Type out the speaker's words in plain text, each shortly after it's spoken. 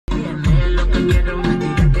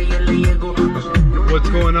What's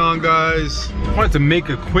going on, guys? I wanted to make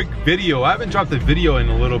a quick video. I haven't dropped a video in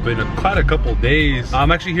a little bit, quite a couple days.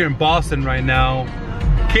 I'm actually here in Boston right now.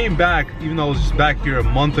 Came back, even though I was just back here a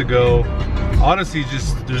month ago. Honestly,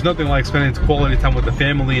 just there's nothing like spending quality time with the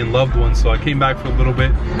family and loved ones. So I came back for a little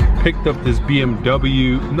bit, picked up this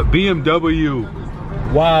BMW.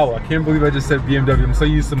 Wow, I can't believe I just said BMW. I'm so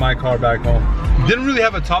used to my car back home. Didn't really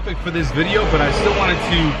have a topic for this video, but I still wanted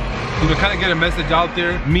to, kind of get a message out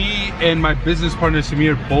there. Me and my business partner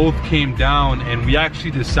Samir both came down, and we actually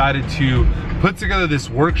decided to put together this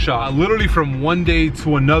workshop. Literally from one day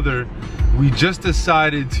to another, we just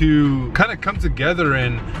decided to kind of come together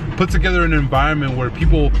and put together an environment where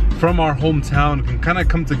people from our hometown can kind of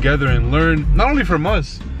come together and learn, not only from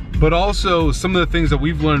us, but also some of the things that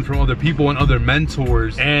we've learned from other people and other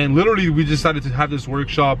mentors. And literally we decided to have this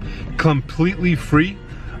workshop completely free.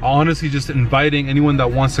 Honestly, just inviting anyone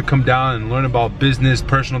that wants to come down and learn about business,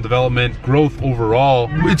 personal development, growth overall.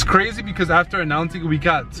 It's crazy because after announcing it, we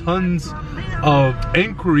got tons of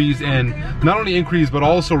inquiries, and not only inquiries, but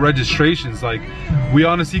also registrations. Like, we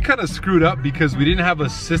honestly kind of screwed up because we didn't have a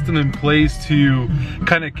system in place to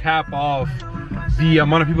kind of cap off the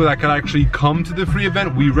amount of people that could actually come to the free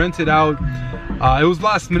event. We rented out, it was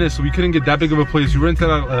last minute, so we couldn't get that big of a place. We rented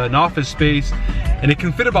out an office space, and it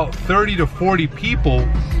can fit about 30 to 40 people.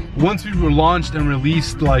 Once we were launched and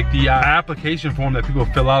released like the application form that people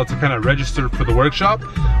fill out to kind of register for the workshop,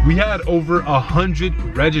 we had over 100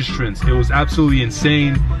 registrants. It was absolutely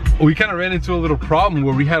insane. We kind of ran into a little problem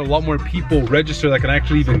where we had a lot more people register that can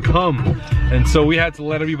actually even come, and so we had to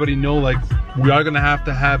let everybody know, like, we are gonna have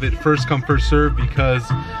to have it first come first serve, because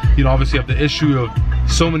you know, obviously you have the issue of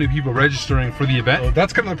so many people registering for the event. So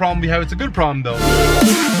that's kind of the problem we have. It's a good problem though.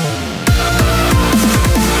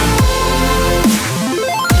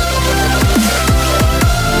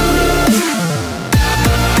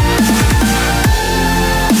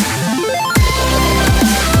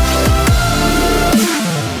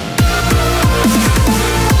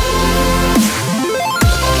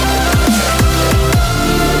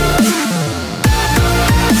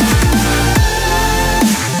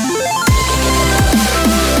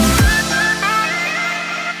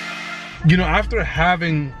 You know, after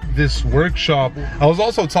having this workshop, I was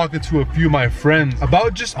also talking to a few of my friends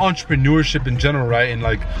about just entrepreneurship in general, right? And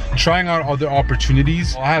like trying out other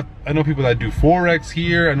opportunities. I know people that do Forex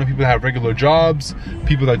here. I know people that have regular jobs,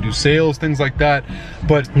 people that do sales, things like that.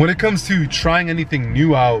 But when it comes to trying anything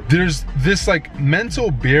new out, there's this like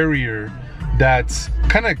mental barrier that's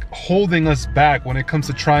kind of holding us back when it comes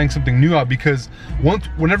to trying something new out, because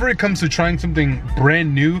whenever it comes to trying something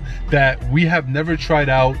brand new that we have never tried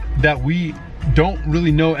out, that we don't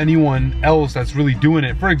really know anyone else that's really doing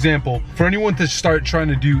it. For example, for anyone to start trying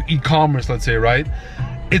to do e-commerce, let's say, right?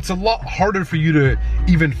 It's a lot harder for you to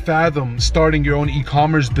even fathom starting your own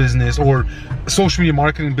e-commerce business or social media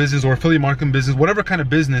marketing business or affiliate marketing business, whatever kind of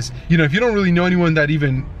business. You know, if you don't really know anyone that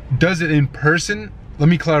even does it in person, let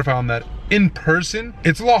me clarify on that. In person,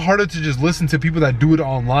 it's a lot harder to just listen to people that do it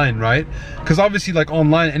online, right? Because obviously, like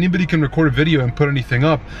online, anybody can record a video and put anything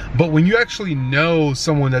up. But when you actually know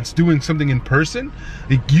someone that's doing something in person,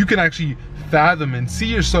 like, you can actually fathom and see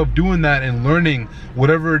yourself doing that and learning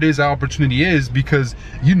whatever it is that opportunity is, because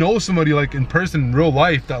you know somebody like in person in real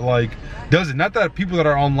life that like does it. Not that people that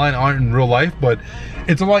are online aren't in real life, but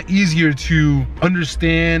it's a lot easier to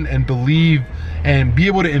understand and believe and be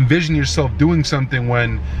able to envision yourself doing something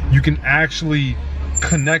when you can actually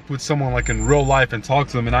connect with someone like in real life and talk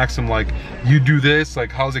to them and ask them like, you do this,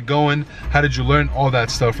 like, how's it going? How did you learn? All that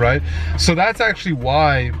stuff, right? So that's actually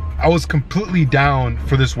why I was completely down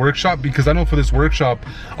for this workshop, because I know for this workshop,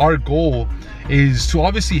 our goal is to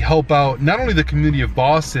obviously help out not only the community of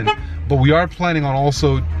Boston, but we are planning on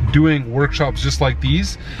also doing workshops just like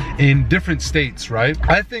these in different states, right?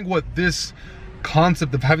 I think what this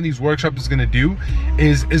concept of having these workshops is going to do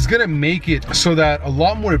is going to make it so that a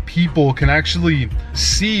lot more people can actually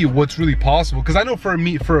see what's really possible. Because I know for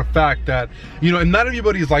me, for a fact that, you know, and not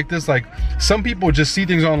everybody is like this. Like, some people just see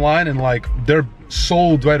things online and like they're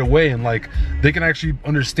sold right away, and like they can actually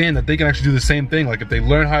understand that they can actually do the same thing. Like, if they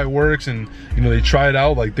learn how it works and, you know, they try it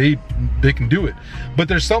out, like they can do it. But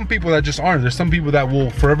there's some people that just aren't. There's some people that will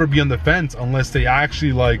forever be on the fence unless they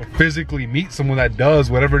actually like physically meet someone that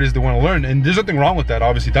does whatever it is they want to learn. And there's nothing wrong with that,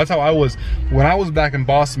 obviously. That's how I was when I was back in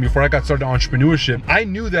Boston before I got started in entrepreneurship. I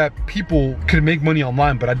knew that people could make money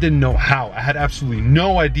online, but I didn't know how. I had absolutely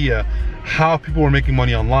no idea how people were making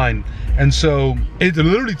money online. And so it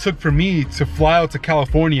literally took for me to fly out to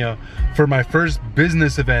California for my first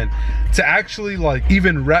business event to actually like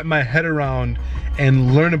even wrap my head around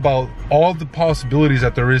and learn about all the possibilities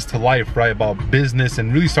that there is to life, right? About business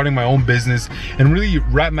and really starting my own business and really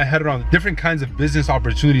wrap my head around different kinds of business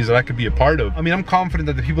opportunities that I could be a part of. I mean, I'm confident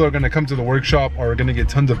that the people that are gonna come to the workshop are gonna get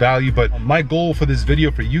tons of value, but my goal for this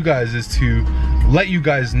video for you guys is to let you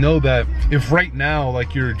guys know that if right now,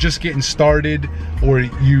 like you're just getting started or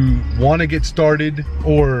you wanna get started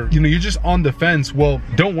or, you know, you're just on the fence, well,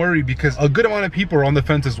 don't worry, because a good amount of people are on the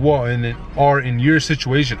fence as well and are in your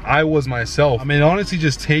situation. I was myself. I mean, it honestly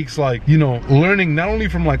just takes like, you know, learning not only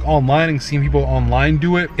from like online and seeing people online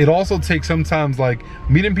do it, it also takes sometimes like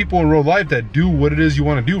meeting people in real life that do what it is you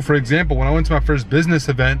want to do. For example, when I went to my first business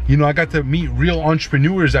event, you know, I got to meet real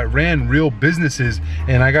entrepreneurs that ran real businesses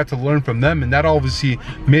and I got to learn from them, and that obviously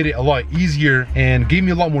made it a lot easier and gave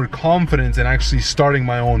me a lot more confidence in actually starting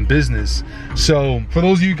my own business. So for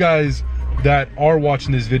those of you guys that are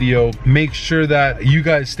watching this video, make sure that you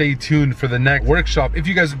guys stay tuned for the next workshop. If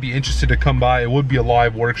you guys would be interested to come by, it would be a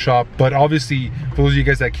live workshop, but obviously for those of you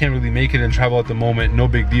guys that can't really make it and travel at the moment, no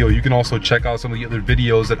big deal. You can also check out some of the other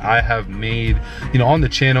videos that I have made, you know, on the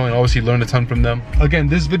channel, and obviously learn a ton from them. Again,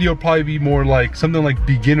 this video will probably be more like something like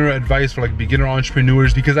beginner advice for like beginner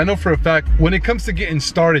entrepreneurs, because I know for a fact when it comes to getting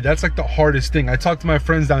started, that's like the hardest thing. I talk to my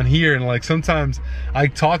friends down here and like sometimes I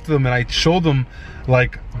talk to them and I show them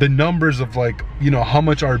like the numbers of like, you know, how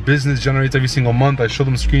much our business generates every single month. I show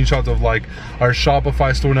them screenshots of like our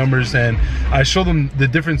Shopify store numbers, and I show them the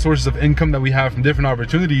different sources of income that we have from different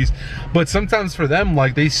opportunities. But sometimes for them,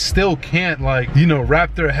 like they still can't like, you know,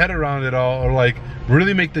 wrap their head around it all, or like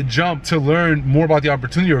really make the jump to learn more about the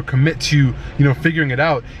opportunity or commit to, you know, figuring it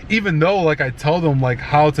out. Even though like I tell them like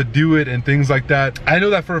how to do it and things like that, I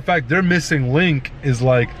know that for a fact their missing link is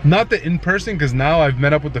like not the in-person, because now I've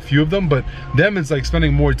met up with a few of them, but them it's like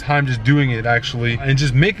spending more time just doing it actually and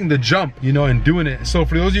just making the jump, you know, and doing it. So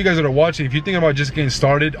for those of you guys that are watching, if you're thinking about just getting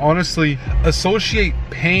started, honestly associate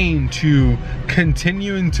pain to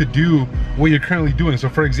continuing to do what you're currently doing. So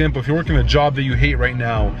for example, if you're working a job that you hate right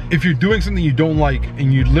now, if you're doing something you don't like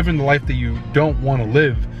and you're living the life that you don't want to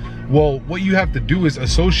live, well, what you have to do is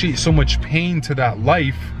associate so much pain to that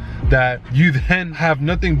life that you then have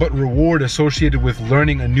nothing but reward associated with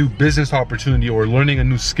learning a new business opportunity or learning a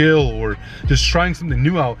new skill or just trying something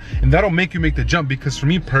new out, and that'll make you make the jump. Because for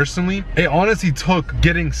me personally, it honestly took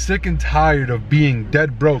getting sick and tired of being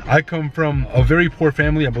dead broke. I come from a very poor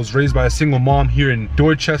family. I was raised by a single mom here in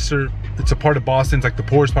Dorchester. It's a part of Boston, it's like the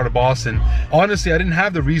poorest part of Boston. Honestly, I didn't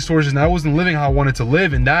have the resources and I wasn't living how I wanted to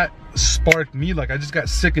live, and that sparked me. Like I just got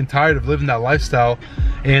sick and tired of living that lifestyle,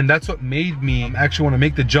 and that's what made me actually want to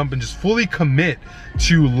make the jump and just fully commit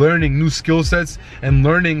to learning new skill sets and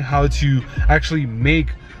learning how to actually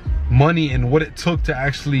make money and what it took to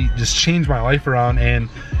actually just change my life around. And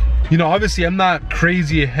you know, obviously I'm not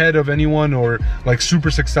crazy ahead of anyone or like super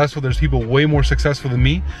successful. There's people way more successful than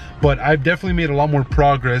me, but I've definitely made a lot more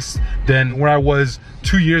progress than where I was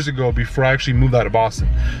 2 years ago before I actually moved out of Boston.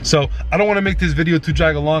 So I don't want to make this video too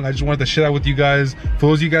drag along. I just wanted to share that with you guys. For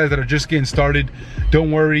those of you guys that are just getting started,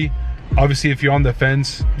 don't worry. Obviously, if you're on the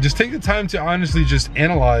fence, just take the time to honestly just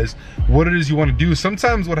analyze what it is you want to do.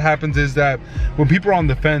 Sometimes what happens is that when people are on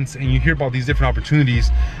the fence and you hear about these different opportunities,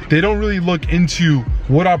 they don't really look into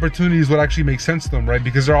what opportunities would actually make sense to them, right?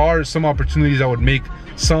 Because there are some opportunities that would make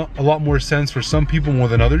a lot more sense for some people more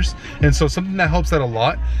than others. And so something that helps that a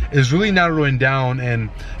lot is really narrowing down and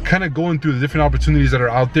kind of going through the different opportunities that are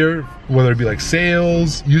out there, whether it be like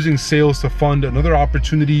sales, using sales to fund another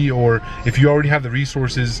opportunity, or if you already have the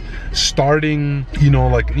resources, starting, you know,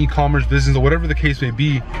 like an e-commerce business or whatever the case may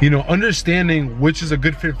be. You know, understanding which is a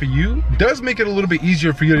good fit for you does make it a little bit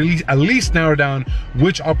easier for you to at least narrow down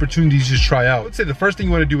which opportunities you should try out. I would say the first thing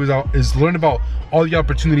you want to do is learn about all the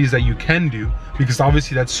opportunities that you can do, because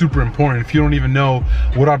obviously that's super important. If you don't even know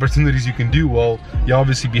what opportunities you can do, well, you're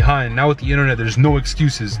obviously behind. Now with the internet, there's no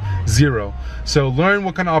excuses, zero. So learn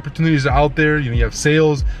what kind of opportunities are out there. You know, you have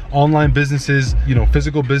sales, online businesses, you know,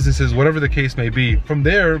 physical businesses, whatever the case may be. From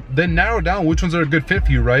there, then narrow down which ones are a good fit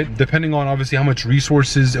for you, right? Depending on obviously how much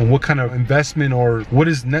resources and what kind of investment or what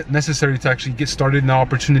is necessary to actually get started in that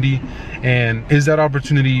opportunity. And is that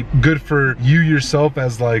opportunity good for you yourself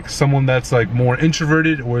as like someone that's like more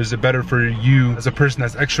introverted, or is it better for you as a person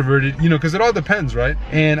that's extroverted? You know, because it all depends, right?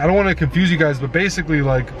 And I don't want to confuse you guys, but basically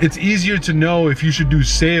like it's easier to know if you should do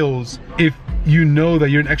sales if you know that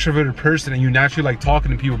you're an extroverted person and you naturally like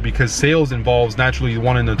talking to people, because sales involves naturally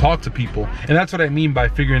wanting to talk to people. And that's what I mean by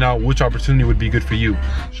figuring out which opportunity would be good for you.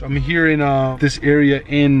 So I'm here in this area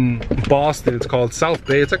in Boston. It's called South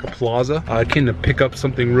Bay. It's like a plaza. I came to pick up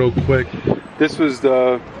something real quick. This was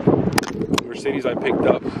the, Mercedes I picked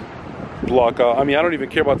up. Block out. I mean, I don't even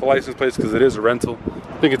care about the license plates because it is a rental.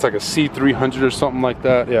 I think it's like a C300 or something like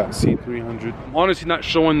that. Yeah, C300. I'm honestly not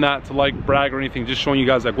showing that to like brag or anything, just showing you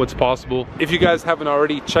guys like what's possible. If you guys haven't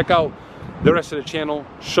already, check out the rest of the channel,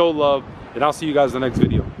 show love, and I'll see you guys in the next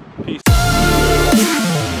video. Peace.